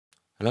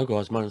Hello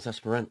guys, my name's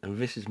Aspirant and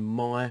this is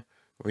my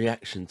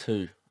reaction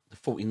to the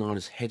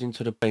 49ers heading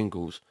to the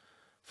Bengals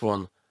for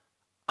an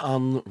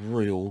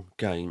unreal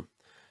game.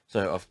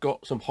 So I've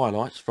got some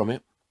highlights from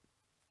it.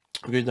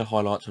 I'll give you the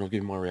highlights and I'll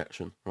give you my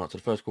reaction. Right, so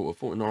the first quarter,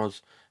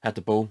 49ers had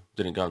the ball,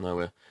 didn't go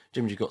nowhere.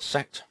 Jimmy G got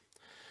sacked.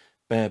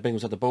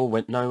 Bengals had the ball,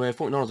 went nowhere.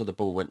 49ers had the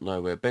ball, went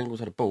nowhere. Bengals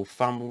had the ball,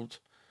 fumbled,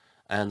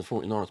 and the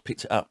 49ers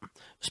picked it up.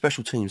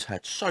 Special teams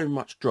had so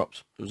much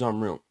drops, it was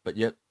unreal, but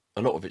yet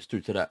a lot of it's due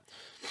to that.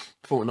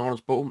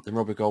 49ers ball, then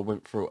Robbie Gold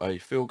went for a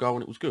field goal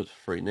and it was good,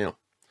 3-0.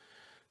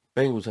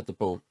 Bengals had the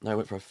ball. They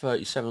went for a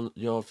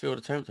 37-yard field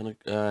attempt and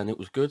it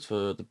was good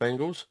for the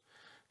Bengals,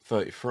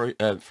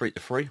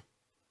 3-3.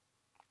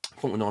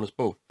 49ers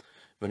ball.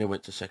 Then they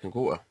went to second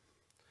quarter.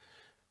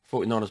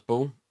 49ers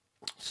ball.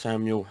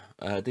 Deebo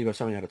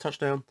Samuel had a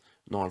touchdown,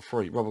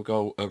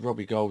 9-3.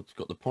 Robbie Gold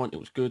got the point, it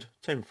was good,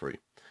 10-3.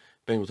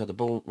 Bengals had the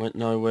ball, went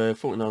nowhere.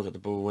 49ers had the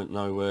ball, went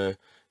nowhere.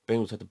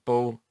 Bengals had the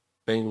ball.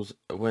 Bengals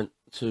went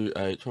to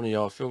a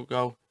 20-yard field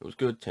goal. It was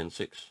good,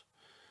 10-6.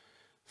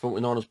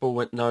 49ers ball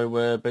went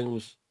nowhere.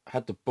 Bengals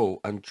had the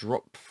ball and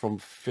dropped from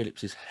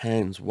Phillips'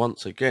 hands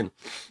once again.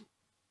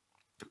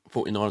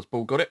 49ers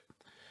ball got it.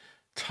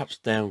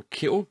 Touchdown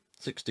Kittle,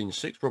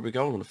 16-6. Robbie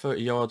Gold on a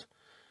 30-yard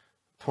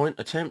point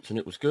attempt, and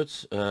it was good,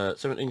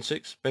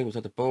 17-6. Bengals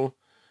had the ball,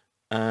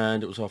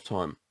 and it was half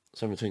time,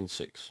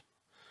 17-6.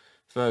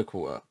 Third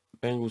quarter,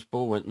 Bengals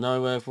ball went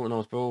nowhere.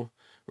 49ers ball.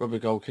 Robbie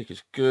Gold kick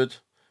is good,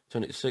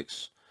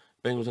 20-6.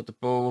 Bengals had the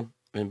ball,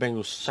 and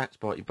Bengals sacked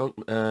by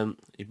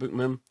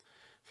Ibukman.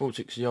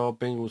 46-yard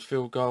Bengals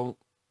field goal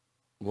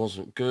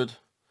wasn't good.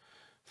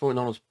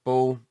 49ers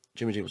ball.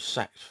 Jimmy G was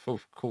sacked.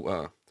 Fourth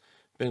quarter,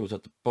 Bengals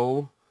had the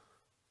ball.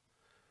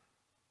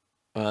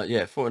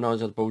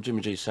 49ers had the ball.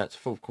 Jimmy G sacked.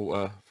 Fourth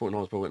quarter,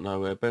 49ers ball went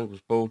nowhere.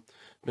 Bengals ball.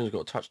 Bengals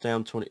got a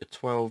touchdown,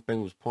 20-12.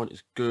 Bengals point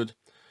is good,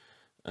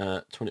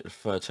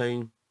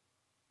 20-13.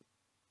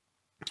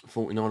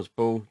 49ers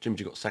ball. Jimmy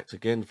G got sacked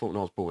again.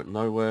 49ers ball went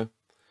nowhere.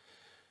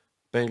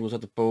 Bengals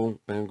had the ball.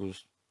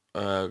 Bengals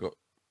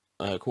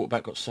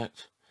quarterback got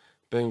sacked.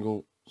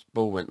 Bengals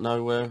ball went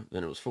nowhere.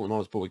 Then it was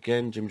 49ers ball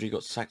again. Jimmy G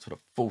got sacked for the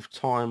fourth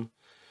time.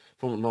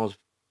 49ers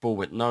ball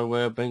went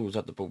nowhere. Bengals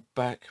had the ball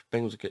back.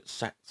 Bengals get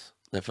sacked.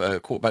 Their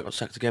quarterback got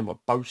sacked again by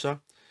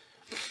Bosa.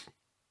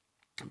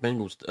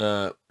 Bengals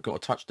got a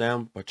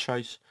touchdown by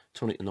Chase,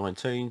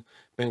 20-19.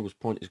 Bengals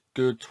point is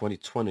good,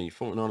 20-20.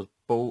 49ers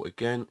ball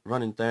again,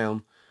 running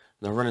down.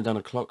 They're running down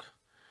the clock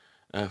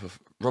for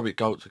Robbie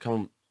Gold to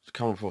come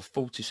for a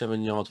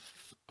 47-yard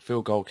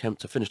field goal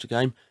attempt to finish the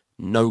game.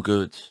 No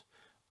good.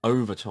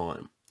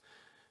 Overtime.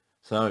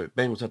 So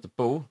Bengals had the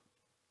ball,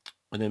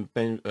 and then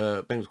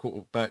Bengals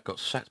quarterback got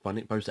sacked by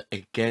Nick Bosa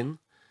again.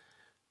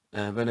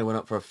 And then they went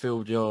up for a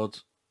 41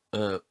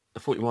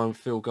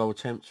 field goal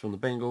attempt from the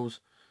Bengals.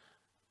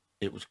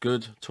 It was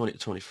good,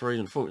 20-23,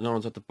 and the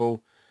 49ers had the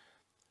ball.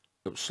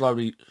 It was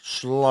slowly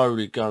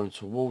going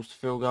towards the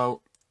field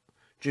goal.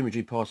 Jimmy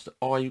G passed the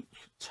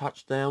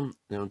touchdown.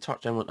 Now, the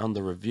touchdown went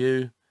under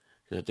review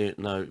because I didn't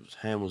know his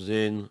hand was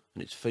in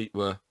and his feet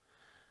were,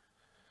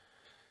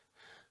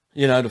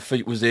 the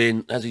feet was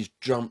in as he's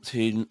jumped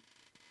in.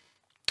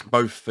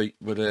 Both feet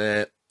were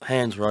there.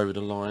 Hands were over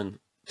the line.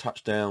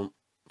 Touchdown,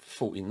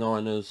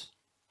 49ers,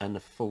 and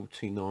the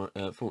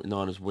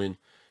 49ers win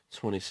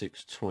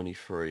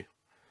 26-23.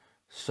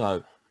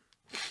 So,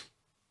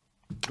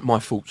 my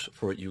thoughts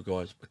for it, you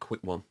guys, a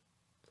quick one.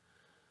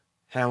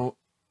 How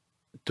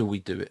do we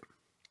do it?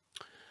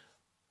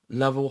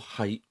 Love or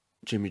hate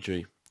Jimmy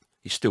G,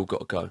 he's still got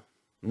to go.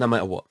 No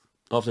matter what.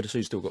 After the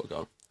season, still got to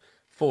go.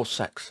 4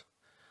 sacks.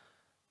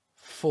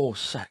 4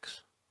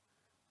 sacks.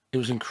 It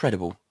was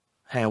incredible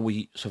how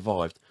we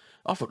survived.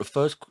 I thought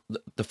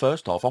the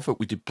first half, I thought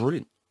we did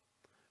brilliant.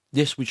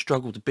 Yes, we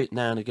struggled a bit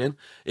now and again.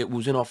 It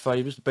was in our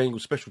favours. The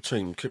Bengals special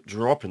team kept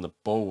dropping the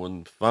ball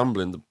and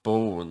fumbling the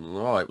ball, and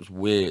it was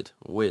weird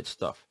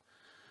stuff.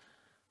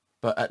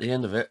 But at the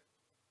end of it,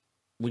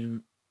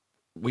 we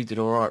did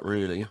all right,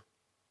 really.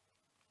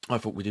 I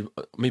thought we did.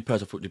 Me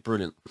personally, I thought we did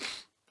brilliant.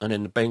 And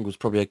then the Bengals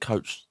probably had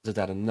coached that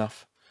had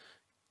enough.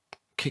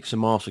 Kicked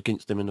some arse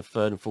against them in the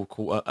third and fourth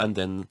quarter, and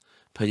then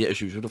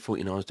as usual, the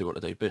 49ers do what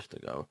they do best. They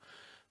go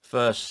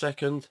first,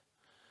 second,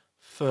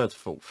 third,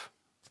 fourth.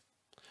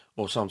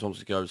 Or sometimes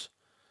it goes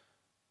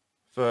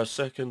first,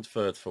 second,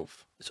 third,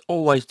 fourth. It's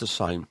always the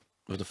same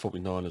with the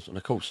 49ers. And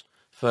of course,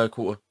 third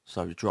quarter,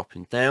 slowly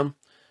dropping down.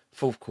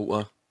 Fourth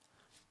quarter,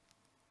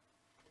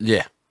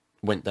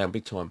 went down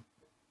big time.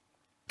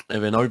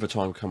 And then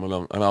overtime come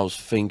along, and I was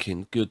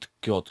thinking, good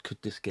God,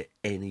 could this get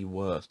any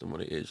worse than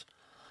what it is?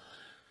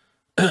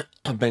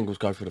 Bengals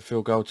go for the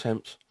field goal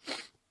attempts.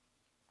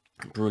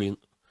 Brilliant.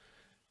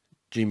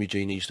 Jimmy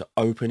G needs to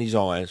open his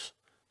eyes,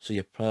 see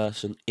a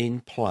person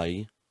in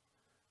play,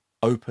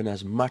 open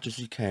as much as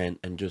he can,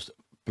 and just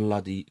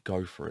bloody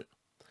go for it.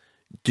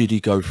 Did he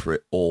go for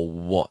it or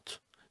what?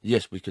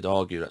 Yes, we could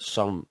argue that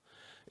some,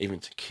 even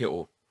to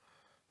Kittle,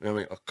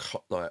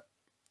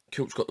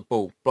 Kilt's got the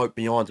ball, bloke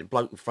behind him,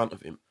 bloke in front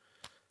of him.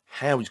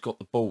 How he's got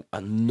the ball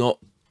and not,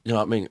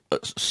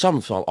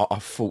 sometimes I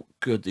thought,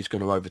 good, he's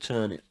going to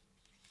overturn it.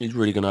 he's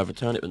really going to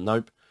overturn it, but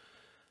nope.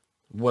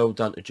 Well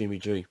done to Jimmy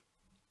G.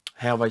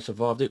 How they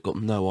survived it, got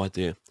no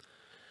idea.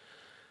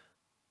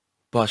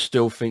 But I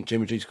still think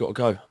Jimmy G's got to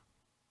go.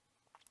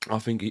 I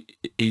think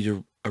he's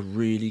a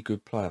really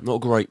good player. Not a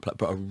great player,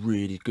 but a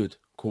really good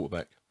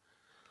quarterback.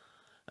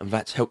 And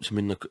that's helped him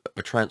in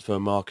the transfer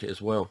market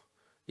as well.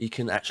 He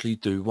can actually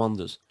do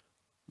wonders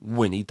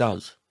when he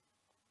does.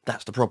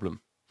 That's the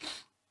problem.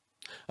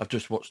 I've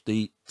just watched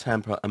the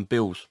Tampa and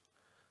Bills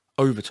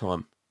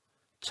overtime.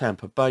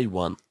 Tampa Bay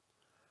won.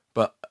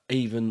 But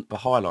even the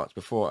highlights,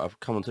 before I've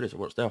come onto this, I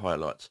watched their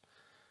highlights.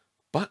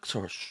 Bucks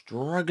are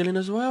struggling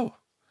as well.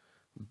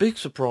 Big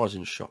surprise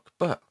and shock,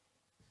 but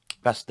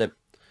that's them.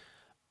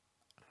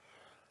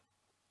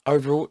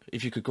 Overall,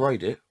 if you could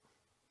grade it,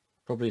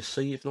 probably a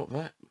C, if not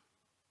that.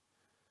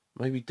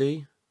 Maybe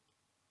D.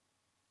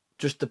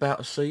 Just about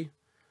a C.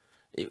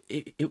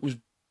 It was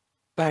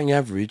bang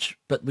average,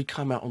 but we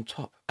come out on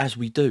top, as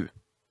we do.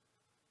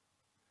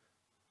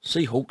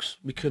 Seahawks,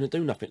 we couldn't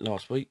do nothing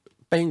last week.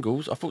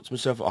 Bengals, I thought to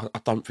myself, I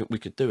don't think we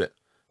could do it.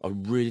 I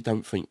really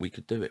don't think we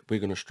could do it. We're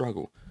going to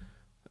struggle.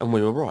 And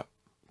we were right.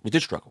 We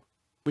did struggle.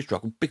 We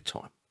struggled big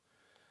time.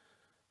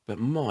 But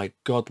my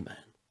God, man.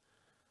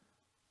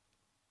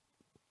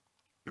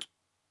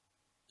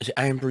 Is it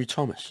Ambry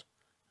Thomas?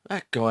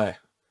 That guy.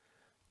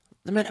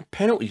 The amount of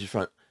penalties in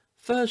front.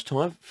 First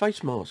time,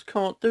 face mask.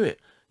 Can't do it.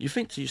 You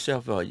think to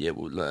yourself, oh yeah,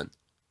 we'll learn.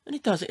 And he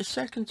does it a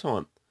second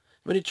time.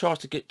 When he tries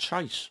to get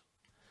Chase.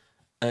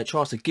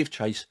 Tries to give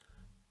Chase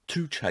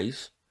to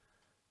Chase.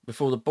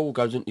 Before the ball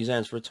goes into his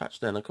hands for a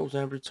touchdown. Of course,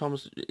 Ambry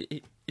Thomas,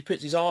 he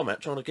puts his arm out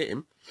trying to get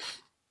him.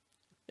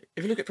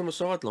 If you look at it from the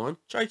sideline,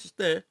 Chase is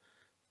there.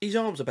 His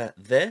arm's about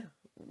there.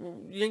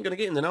 You ain't going to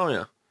get him then, are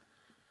you?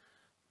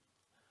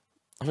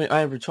 I think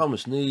Ambry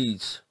Thomas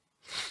needs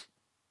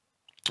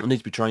to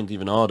be trained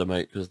even harder,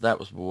 mate, because that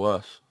was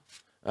worse.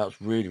 That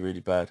was really, really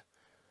bad.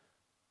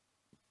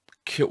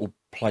 Kittle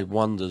played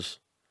wonders.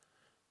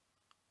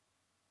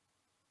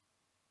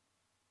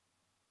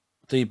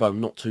 Debo,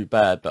 not too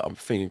bad, but I'm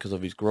thinking because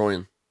of his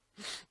groin,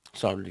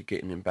 suddenly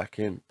getting him back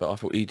in. But I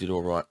thought he did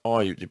all right.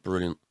 Ayuk did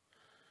brilliant.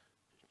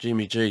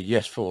 Jimmy G,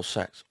 yes, 4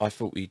 sacks. I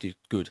thought he did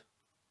good.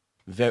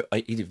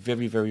 He did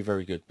very, very,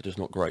 very good, but just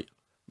not great.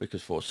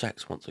 Because 4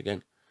 sacks, once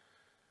again.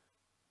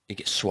 He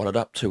gets swallowed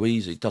up too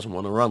easy. Doesn't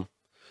want to run.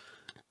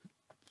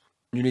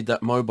 You need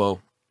that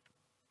mobile.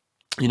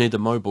 You need the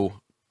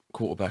mobile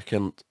quarterback,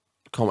 and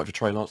can't wait for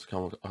Trey Lance to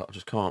come. I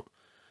just can't.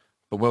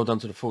 But well done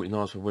to the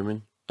 49ers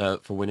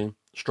for winning.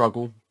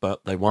 Struggle,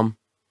 but they won.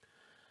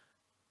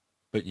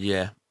 But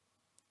yeah,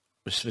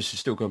 this is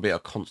still going to be a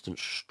constant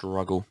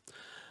struggle.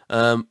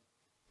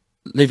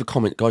 Leave a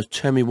comment, guys.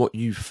 Tell me what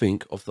you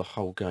think of the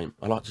whole game.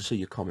 I like to see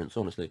your comments,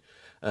 honestly.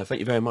 Thank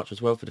you very much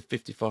as well for the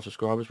 55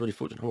 subscribers. Really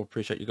fortunate. I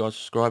appreciate you guys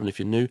subscribing. If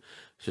you're new,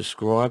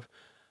 subscribe.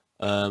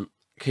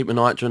 Keep an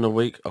eye out during the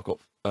week. I've got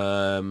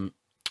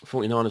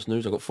 49ers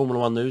news. I've got Formula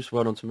 1 news.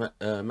 Well done to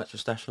Max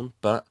Verstappen,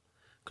 but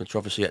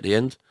controversy at the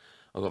end.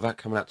 I've got that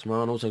coming out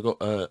tomorrow, and also got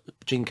a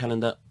Gene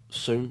calendar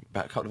soon,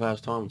 about a couple of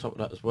hours time on top of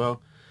that as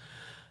well.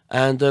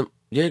 And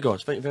yeah,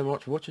 guys, thank you very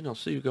much for watching. I'll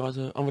see you guys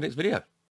on the next video.